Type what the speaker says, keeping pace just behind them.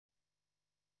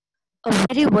A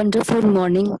very wonderful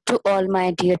morning to all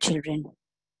my dear children.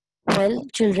 Well,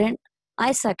 children, I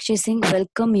Sakshi Singh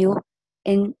welcome you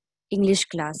in English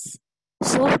class.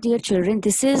 So, dear children,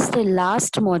 this is the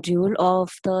last module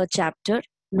of the chapter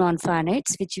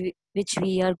non-finites, which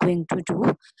we are going to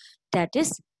do. That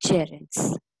is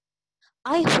gerunds.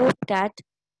 I hope that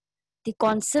the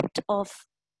concept of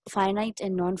finite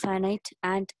and non-finite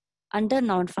and under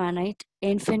non-finite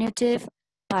infinitive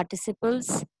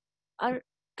participles are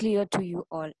clear to you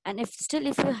all. And if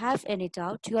you have any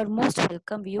doubt, you are most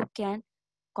welcome. You can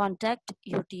contact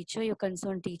your teacher, your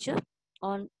concerned teacher,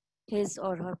 on his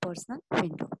or her personal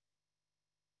window.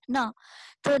 Now,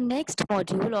 the next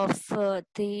module of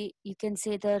the, you can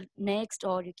say the next,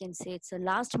 or you can say it's the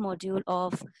last module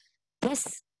of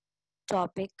this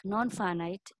topic,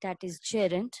 non-finite, that is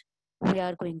gerund. We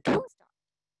are going to start.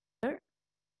 Here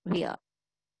we are.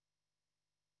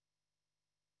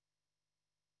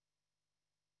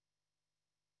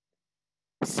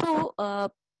 So,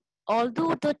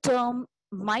 although the term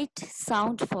might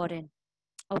sound foreign,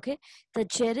 okay, the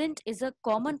gerund is a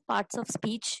common parts of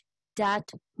speech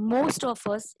that most of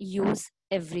us use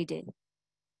every day,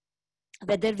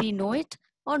 whether we know it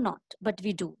or not, but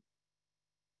we do.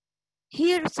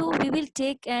 Here, so we will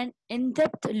take an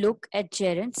in-depth look at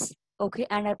gerunds, okay,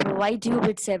 and I provide you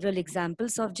with several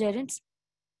examples of gerunds.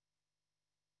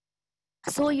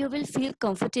 So you will feel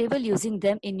comfortable using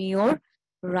them in your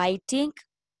writing,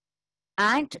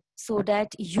 and so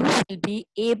that you will be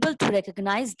able to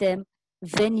recognize them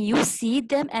when you see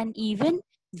them and even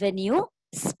when you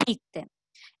speak them.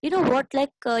 You know what,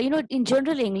 like, in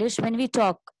general English, when we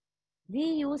talk, we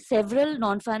use several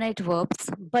non-finite verbs,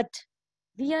 but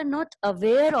we are not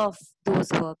aware of those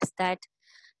verbs, that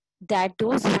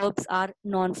those verbs are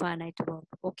non-finite verb.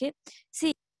 Okay,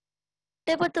 see,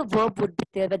 whatever the verb would be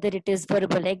there, whether it is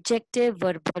verbal adjective,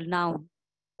 verbal noun,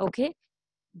 okay,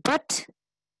 but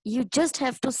you just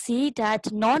have to see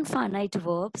that non-finite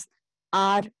verbs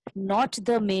are not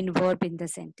the main verb in the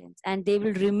sentence, and they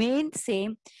will remain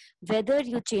same whether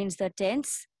you change the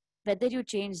tense, whether you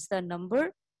change the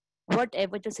number,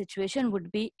 whatever the situation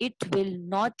would be, it will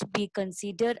not be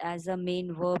considered as a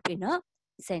main verb in a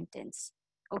sentence.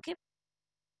 Okay,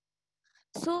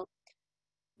 so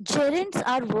gerunds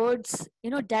are words,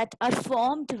 that are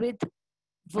formed with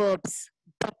verbs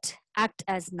but act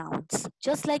as nouns,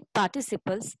 just like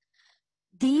participles.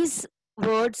 These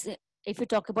words, if you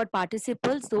talk about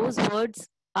participles, those words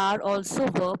are also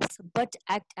verbs but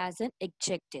act as an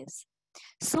adjectives.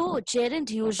 So gerund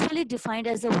usually defined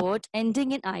as a word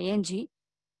ending in ing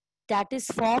that is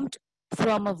formed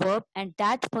from a verb and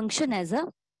that function as a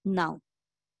noun.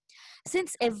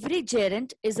 Since every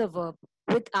gerund is a verb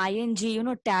with ing,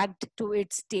 tagged to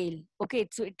its tail, okay,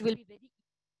 so it will be very easy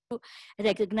to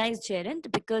recognize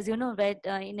gerund because that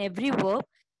in every verb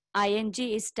ing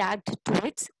is tagged to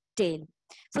its tail.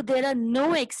 So there are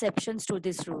no exceptions to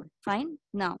this rule. Fine.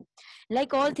 Now,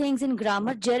 like all things in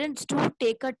grammar, gerunds do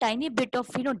take a tiny bit of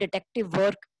detective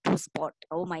work to spot.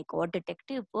 Oh my god,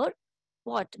 detective work.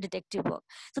 What detective work?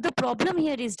 So the problem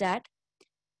here is that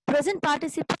present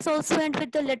participles also end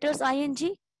with the letters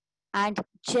ing and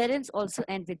gerunds also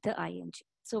end with the ing.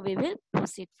 So we will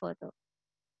proceed further.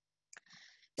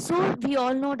 So we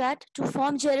all know that to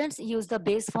form gerunds, use the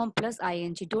base form plus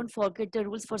ing. Don't forget the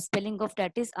rules for spelling of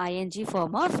that is ing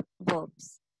form of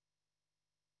verbs.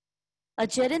 A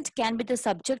gerund can be the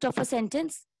subject of a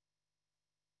sentence.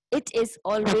 It is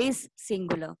always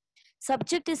singular.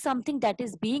 Subject is something that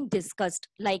is being discussed,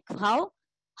 like how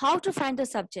to find the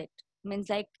subject. Means,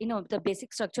 like, the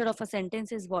basic structure of a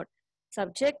sentence is what?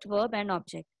 Subject, verb, and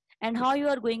object. And how you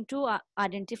are going to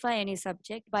identify any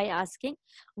subject by asking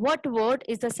what word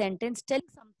is the sentence telling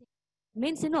something.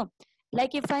 Means,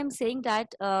 like if I'm saying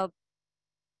that I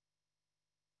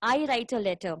write a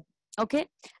letter. Okay.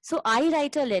 So I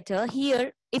write a letter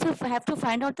here. If you have to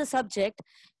find out the subject,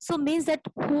 so means that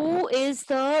who is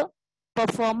the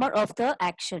performer of the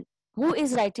action? Who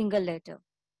is writing a letter?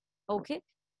 Okay.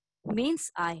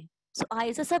 Means I. So I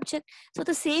is a subject. So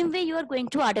the same way you are going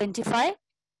to identify,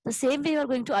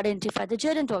 the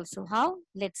gerund also. How?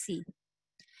 Let's see.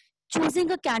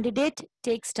 Choosing a candidate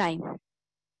takes time.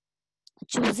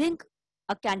 Choosing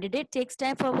a candidate takes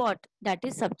time for what? That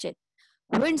is subject.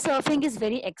 Windsurfing is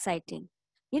very exciting.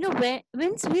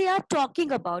 When we are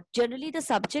talking about, generally the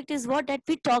subject is what that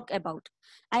we talk about.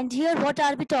 And here, what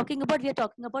are we talking about? We are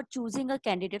talking about choosing a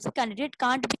candidate. So candidate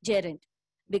can't be gerund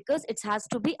because it has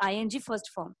to be ing first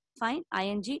form. Fine,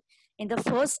 ing in the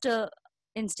first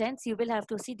instance, you will have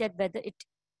to see that whether it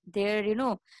there,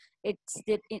 it's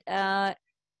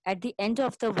at the end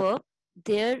of the verb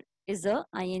there is a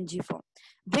ing form.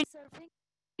 Windsurfing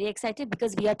Very excited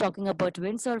because we are talking about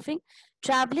windsurfing.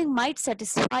 Traveling might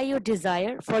satisfy your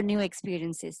desire for new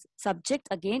experiences. Subject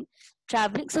again,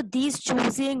 traveling. So these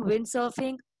choosing,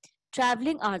 windsurfing,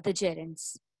 traveling are the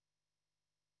gerunds.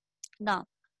 Now,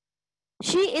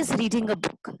 she is reading a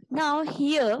book. Now,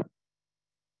 here,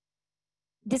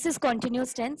 this is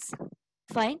continuous tense.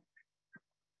 Fine.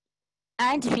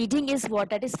 And reading is what?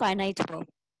 That is finite verb.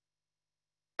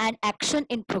 And action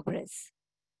in progress.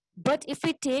 But if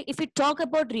we talk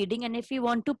about reading, and if we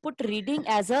want to put reading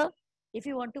as a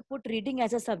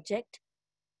subject,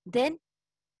 then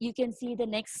you can see the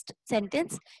next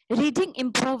sentence. Reading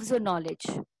improves your knowledge.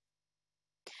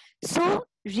 So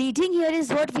reading here is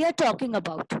what we are talking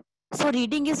about. So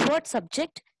reading is what?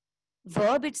 Subject,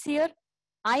 verb it's here,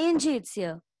 ing it's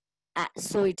here.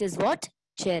 So it is what?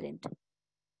 Gerund.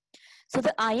 So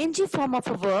the ing form of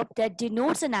a verb that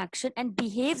denotes an action and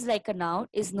behaves like a noun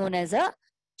is known as a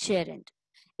gerund.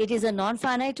 It is a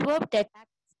non-finite verb that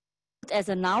acts as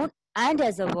a noun and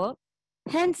as a verb.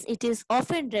 Hence, it is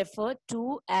often referred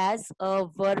to as a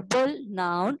verbal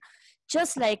noun,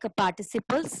 just like a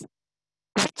participles,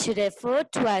 which refer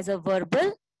to as a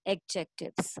verbal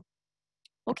adjectives.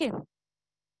 Okay.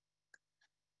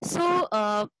 So,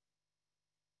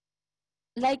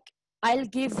 like I'll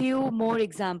give you more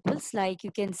examples. Like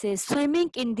you can say, swimming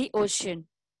in the ocean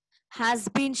has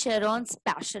been Sharon's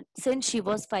passion since she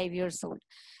was 5 years old.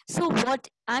 So what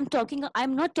I'm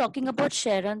not talking about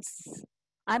Sharon's,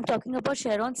 I'm talking about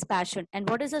Sharon's passion. And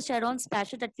what is a Sharon's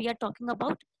passion that we are talking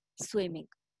about? Swimming.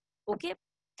 Okay.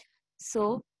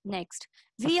 So next,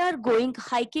 we are going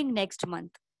hiking next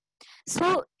month.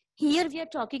 So here we are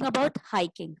talking about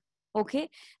hiking. Okay.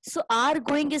 So are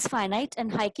going is finite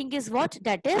and hiking is what?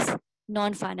 That is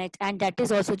non-finite, and that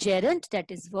is also gerund, that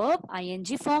is verb, ing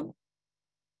form.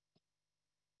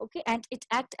 Okay, and it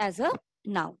acts as a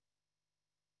noun.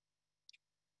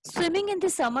 Swimming in the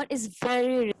summer is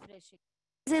very refreshing.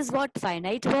 This is what?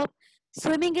 Finite verb.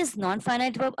 Swimming is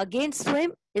non-finite verb. Again,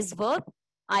 swim is verb.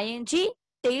 Ing,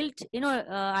 tailed,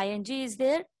 ing is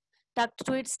there, tucked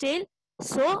to its tail.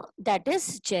 So that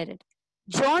is gerund.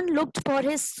 John looked for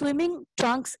his swimming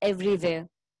trunks everywhere.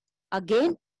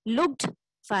 Again, looked,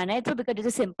 finite verb because it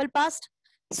is simple past.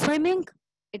 Swimming,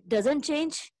 it doesn't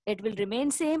change. It will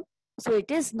remain same. So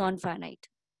it is non-finite.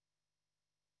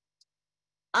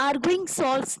 Arguing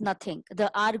solves nothing. The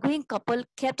arguing couple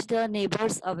kept the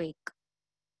neighbors awake.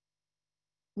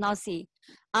 Now see,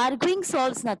 arguing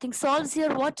solves nothing. Solves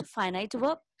here what? Finite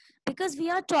verb. Because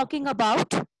we are talking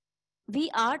about what?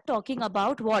 We are talking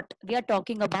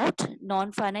about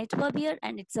non-finite verb here,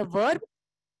 and it's a verb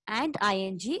and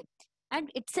ing, and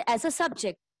it's as a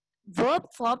subject. Verb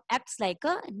form acts like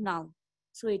a noun.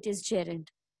 So it is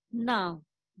gerund. Now,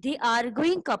 the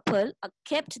arguing couple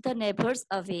kept the neighbors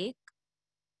awake.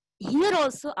 Here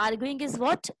also arguing is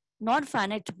what?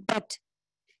 Non-finite, but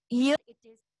here it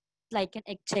is like an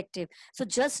adjective. So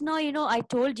just now, I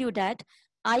told you that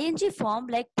ing form,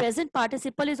 like present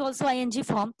participle is also ing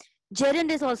form,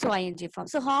 gerund is also ing form.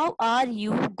 So how are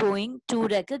you going to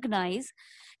recognize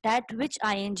that which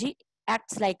ing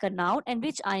acts like a noun and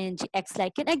which ing acts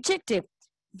like an adjective?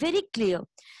 Very clear.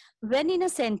 When in a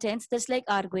sentence, just like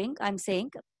arguing, I'm saying,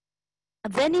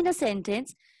 when in a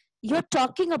sentence you're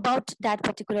talking about that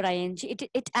particular ing,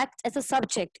 it acts as a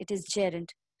subject, it is gerund.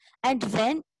 And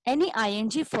when any ing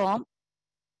form,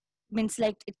 means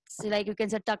like it's like you can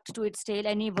say tucked to its tail,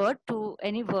 any word to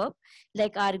any verb,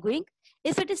 like arguing,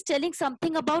 if it is telling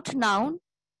something about noun,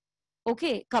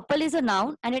 okay, couple is a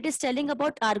noun and it is telling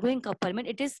about arguing couple, I mean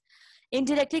it is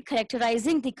indirectly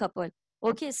characterizing the couple.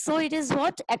 Okay, so it is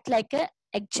what? Act like a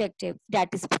adjective, that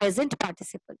is present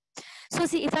participle. So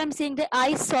see, if I'm saying that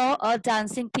I saw a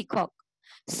dancing peacock,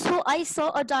 so I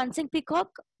saw a dancing peacock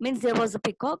means there was a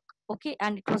peacock, okay,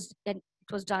 and it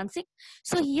was dancing.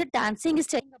 So here dancing is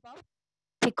telling about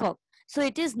peacock. So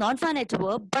it is non-finite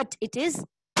verb, but it is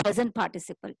present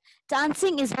participle.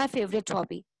 Dancing is my favorite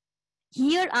hobby.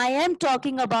 Here I am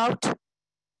talking about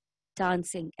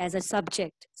dancing as a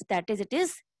subject. So that is, it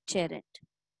is gerund.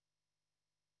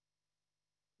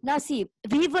 Now see,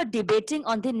 we were debating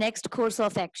on the next course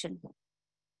of action.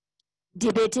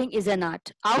 Debating is an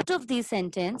art. Out of this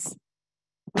sentence,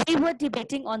 we were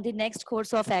debating on the next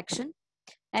course of action,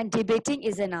 and debating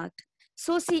is an art.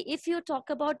 So see, if you talk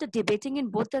about the debating in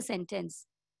both the sentence,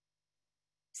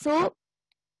 so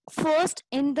first,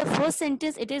 in the first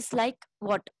sentence, it is like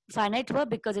what? Finite verb,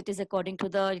 because it is according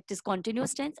to it is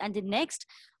continuous tense. And the next,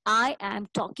 I am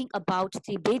talking about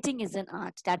debating is an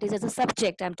art. That is as a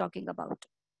subject I'm talking about.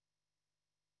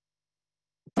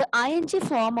 The ing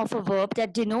form of a verb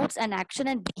that denotes an action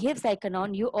and behaves like a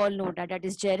noun, you all know that, that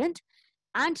is gerund.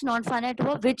 and non-finite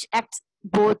verb which acts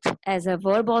both as a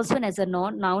verb also and as a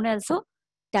noun also,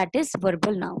 that is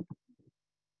verbal noun.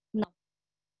 Now,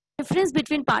 difference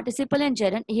between participle and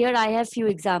gerund, here I have few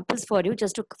examples for you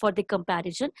just for the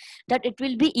comparison, that it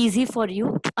will be easy for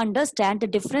you to understand the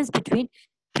difference between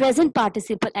present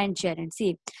participle and gerund.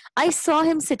 See, I saw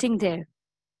him sitting there.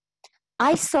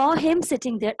 I saw him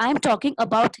sitting there. I'm talking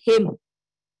about him.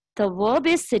 The verb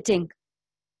is sitting,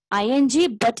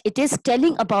 ing, but it is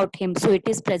telling about him, so it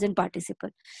is present participle.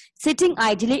 Sitting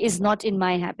idly is not in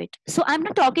my habit, so I'm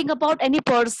not talking about any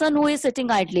person who is sitting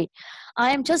idly.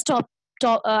 I'm just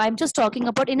talking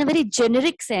about in a very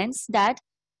generic sense that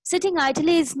sitting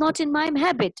idly is not in my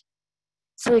habit,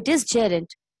 so it is gerund.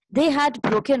 They had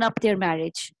broken up their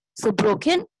marriage, so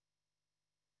breaking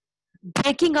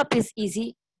up is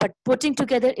easy, but putting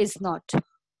together is not.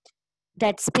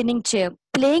 That spinning chair,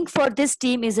 playing for this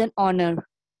team is an honor.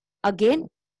 Again,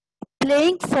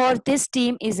 playing for this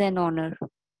team is an honor.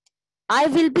 I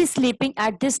will be sleeping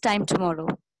at this time tomorrow.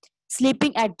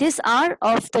 Sleeping at this hour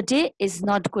of the day is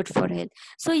not good for health.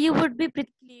 So you would be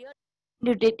pretty clear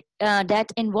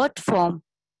that in what form,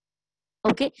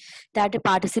 okay, that the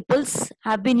participles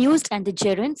have been used and the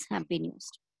gerunds have been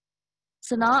used.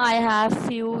 So now I have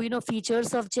few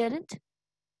features of gerund.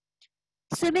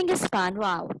 Swimming is fun.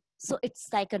 Wow. So it's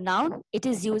like a noun. It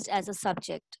is used as a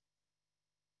subject.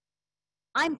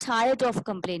 I'm tired of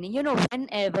complaining.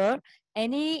 Whenever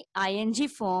any ing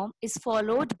form is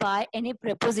followed by any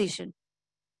preposition,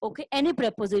 okay, any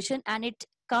preposition, and it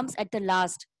comes at the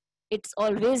last, it's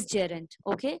always gerund,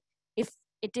 okay? If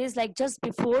it is like just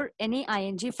before any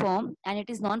ing form and it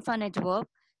is non-finite verb,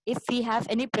 if we have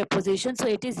any preposition, so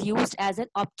it is used as an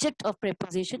object of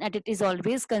preposition and it is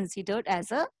always considered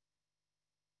as a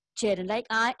gerund. Like,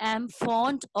 I am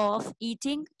fond of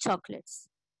eating chocolates.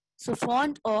 So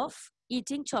fond of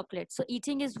eating chocolate. So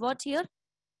eating is what here?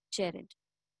 Gerund.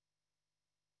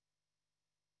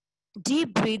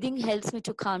 Deep breathing helps me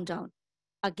to calm down.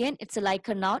 Again, it's like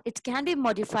a noun. It can be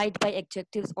modified by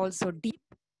adjectives also. Deep,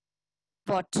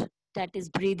 what? That is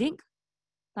breathing.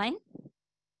 Fine.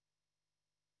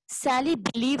 Sally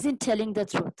believes in telling the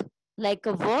truth. Like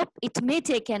a verb, it may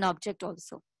take an object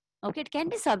also. Okay, it can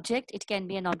be subject, it can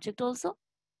be an object also.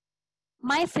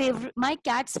 My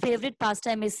cat's favorite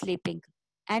pastime is sleeping,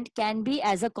 and can be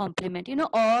as a compliment.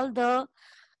 All the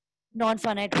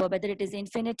non-finite verb, whether it is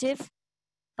infinitive,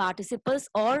 participles,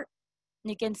 or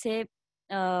you can say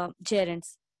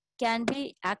gerunds, can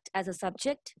be act as a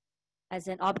subject, as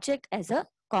an object, as a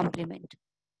complement.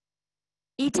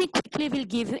 Eating quickly will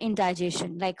give you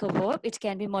indigestion. Like a verb, it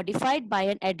can be modified by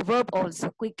an adverb also.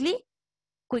 Quickly,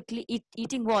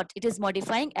 eating what? It is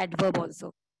modifying adverb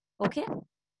also. Okay.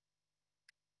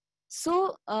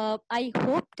 So I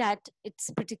hope that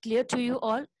it's pretty clear to you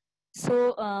all.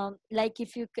 So like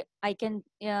if you, I can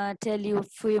tell you a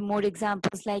few more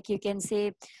examples. Like you can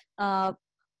say, I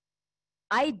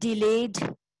delayed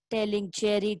telling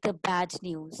Jerry the bad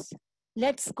news.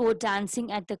 Let's go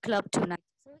dancing at the club tonight.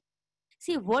 So,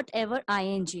 see, whatever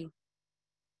ing,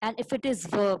 and if it is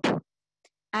verb,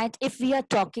 and if we are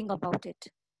talking about it,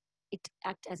 it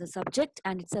acts as a subject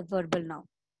and it's a verbal noun.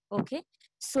 Okay.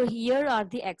 So here are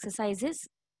the exercises.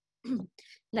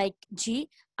 Like G,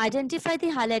 identify the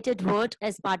highlighted word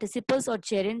as participles or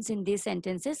gerunds in these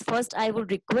sentences. First, I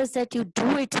would request that you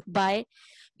do it by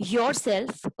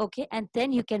yourself, okay, and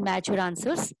then you can match your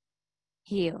answers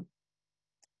here.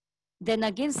 Then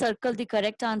again, circle the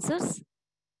correct answers,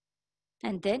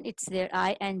 and then it's there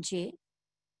I and J.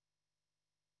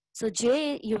 So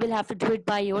J, you will have to do it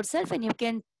by yourself, and you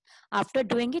can, after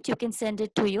doing it, you can send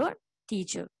it to your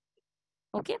teacher.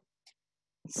 Okay.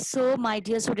 So my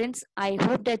dear students, I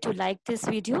hope that you like this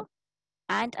video,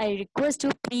 and I request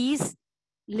you please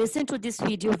listen to this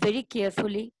video very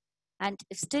carefully, and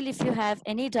if you have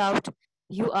any doubt,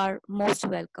 you are most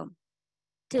welcome.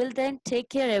 Till then, take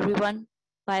care everyone.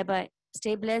 Bye bye.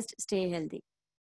 Stay blessed, stay healthy.